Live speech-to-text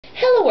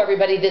Hello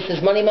everybody, this is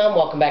Money Mom.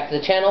 Welcome back to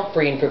the channel,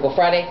 Free and Frugal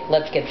Friday.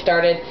 Let's get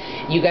started.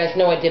 You guys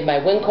know I did my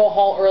Winco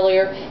haul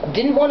earlier.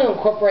 Didn't want to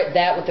incorporate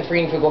that with the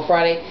Free and Frugal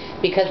Friday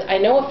because I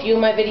know a few of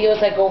my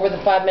videos I go over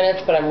the 5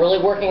 minutes, but I'm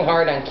really working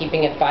hard on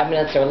keeping it 5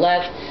 minutes or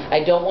less.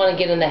 I don't want to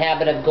get in the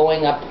habit of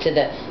going up to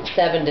the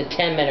 7 to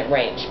 10 minute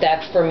range.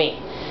 That's for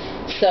me.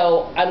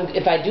 So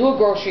if I do a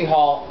grocery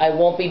haul, I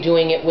won't be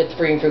doing it with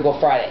Free and Frugal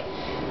Friday.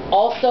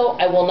 Also,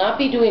 I will not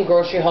be doing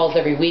grocery hauls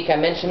every week. I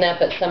mentioned that,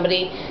 but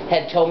somebody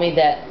had told me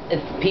that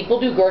if people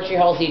do grocery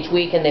hauls each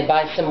week and they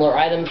buy similar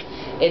items,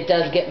 it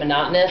does get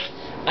monotonous.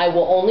 I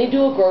will only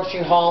do a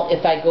grocery haul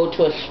if I go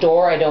to a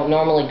store I don't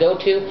normally go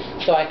to,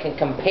 so I can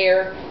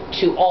compare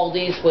to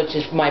Aldi's, which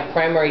is my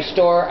primary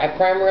store. I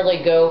primarily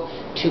go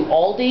to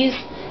Aldi's,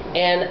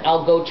 and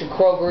I'll go to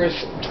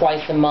Kroger's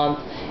twice a month,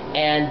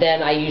 and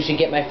then I usually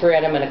get my free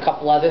item and a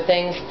couple other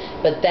things,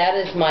 but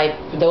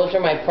those are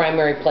my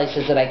primary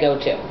places that I go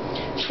to.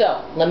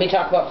 So, let me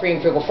talk about Free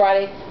and Frugal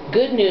Friday.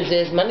 Good news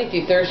is, Monday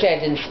through Thursday I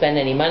didn't spend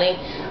any money.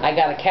 I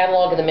got a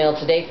catalog in the mail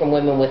today from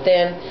Women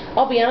Within.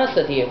 I'll be honest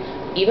with you,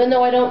 even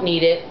though I don't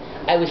need it,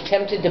 I was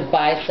tempted to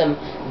buy some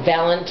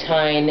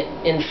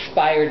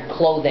Valentine-inspired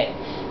clothing.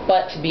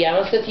 But to be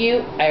honest with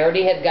you, I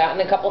already had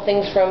gotten a couple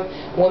things from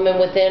Women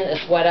Within, a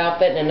sweat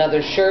outfit and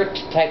another shirt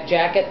type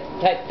jacket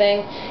type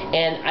thing,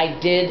 and I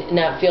did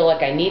not feel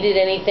like I needed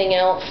anything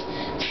else,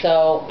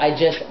 so I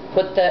just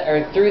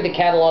threw the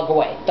catalog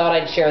away. Thought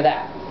I'd share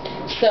that.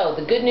 So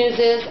the good news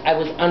is I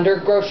was under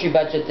grocery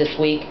budget this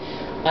week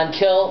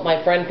until my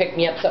friend picked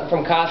me up something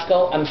from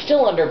Costco. I'm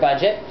still under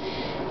budget.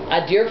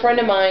 A dear friend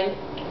of mine,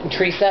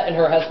 Teresa, and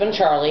her husband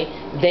Charlie,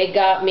 they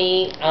got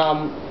me,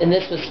 and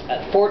this was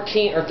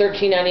 $14 or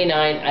 $13.99.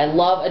 I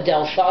love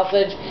Adele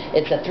sausage.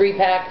 It's a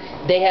 3-pack.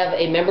 They have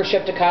a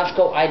membership to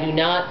Costco. I do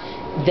not.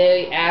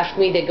 They ask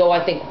me. They go,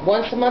 I think,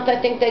 once a month. I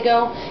think they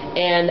go,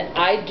 and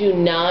I do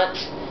not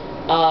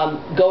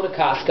go to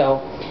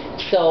Costco.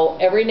 So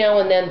every now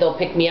and then they'll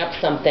pick me up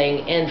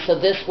something, and so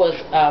this was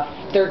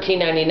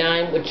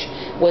 $13.99, which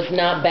was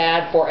not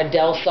bad for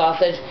Adele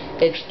sausage.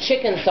 It's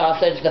chicken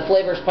sausage. The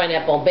flavor is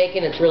pineapple and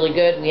bacon. It's really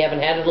good. We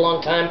haven't had it a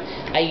long time.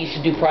 I used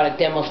to do product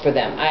demos for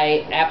them.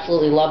 I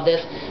absolutely love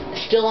this.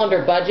 Still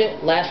under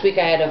budget. Last week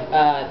I had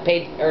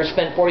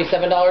spent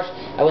 $47.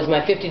 I was my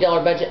 $50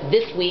 budget.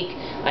 This week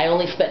I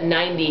only spent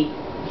 $90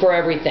 for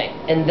everything,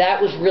 and that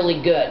was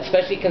really good,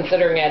 especially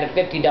considering I had a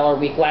 $50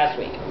 week last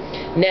week.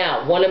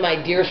 Now, one of my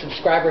dear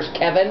subscribers,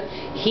 Kevin,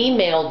 he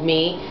mailed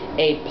me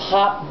a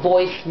Pop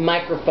Voice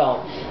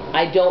microphone.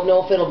 I don't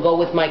know if it'll go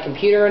with my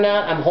computer or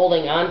not. I'm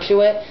holding on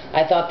to it.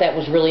 I thought that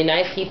was really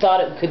nice. He thought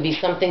it could be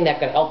something that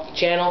could help the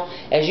channel.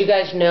 As you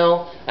guys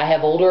know, I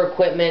have older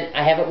equipment.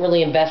 I haven't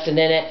really invested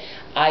in it.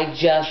 I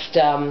just,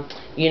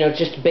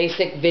 just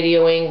basic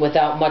videoing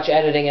without much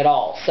editing at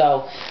all.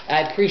 So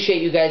I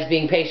appreciate you guys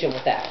being patient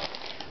with that.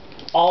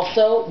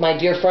 Also, my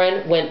dear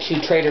friend went to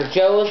Trader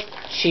Joe's.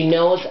 She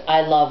knows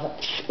I love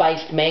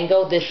spiced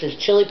mango. This is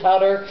chili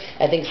powder,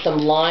 I think some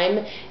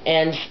lime,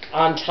 and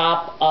on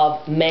top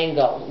of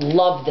mango.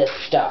 Love this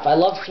stuff. I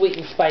love sweet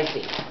and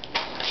spicy.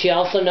 She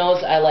also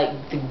knows I like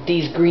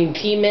these green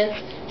tea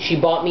mints. She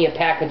bought me a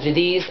package of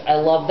these. I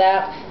love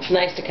that. It's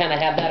nice to kind of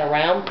have that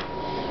around.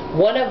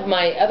 One of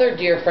my other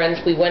dear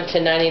friends, we went to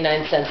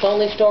 99 Cents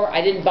Only store.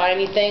 I didn't buy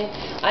anything.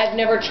 I've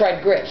never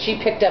tried grits. She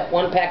picked up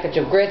one package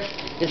of grits.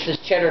 This is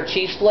cheddar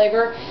cheese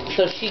flavor.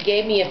 So she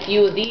gave me a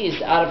few of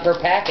these out of her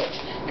package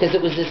because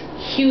it was this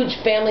huge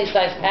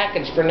family-sized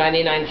package for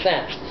 99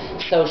 cents.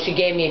 So she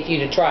gave me a few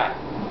to try.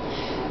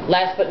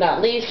 Last but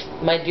not least,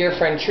 my dear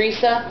friend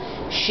Teresa,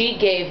 she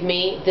gave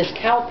me this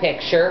cow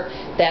picture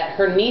that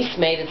her niece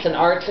made. It's an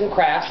arts and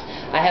crafts.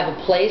 I have a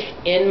place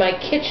in my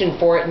kitchen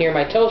for it near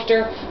my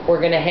toaster. We're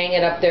going to hang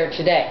it up there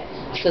today.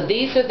 So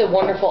these are the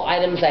wonderful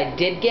items I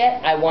did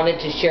get. I wanted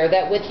to share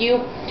that with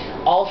you.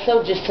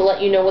 Also, just to let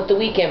you know what the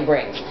weekend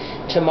brings.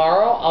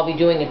 Tomorrow, I'll be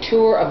doing a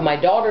tour of my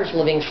daughter's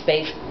living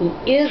space, who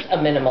is a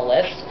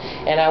minimalist,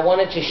 and I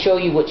wanted to show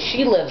you what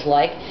she lives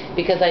like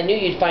because I knew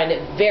you'd find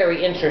it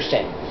very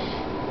interesting.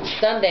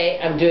 Sunday,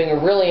 I'm doing a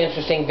really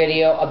interesting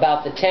video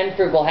about the 10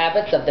 frugal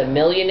habits of the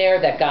millionaire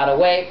that got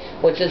away,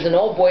 which is an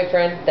old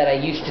boyfriend that I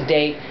used to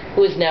date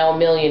who is now a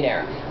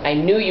millionaire. I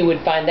knew you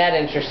would find that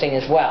interesting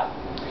as well.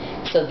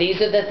 So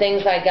these are the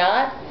things I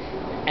got,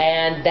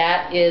 and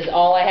that is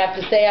all I have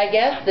to say, I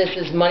guess. This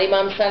is Money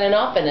Mom signing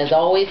off, and as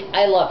always,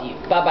 I love you.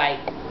 Bye-bye.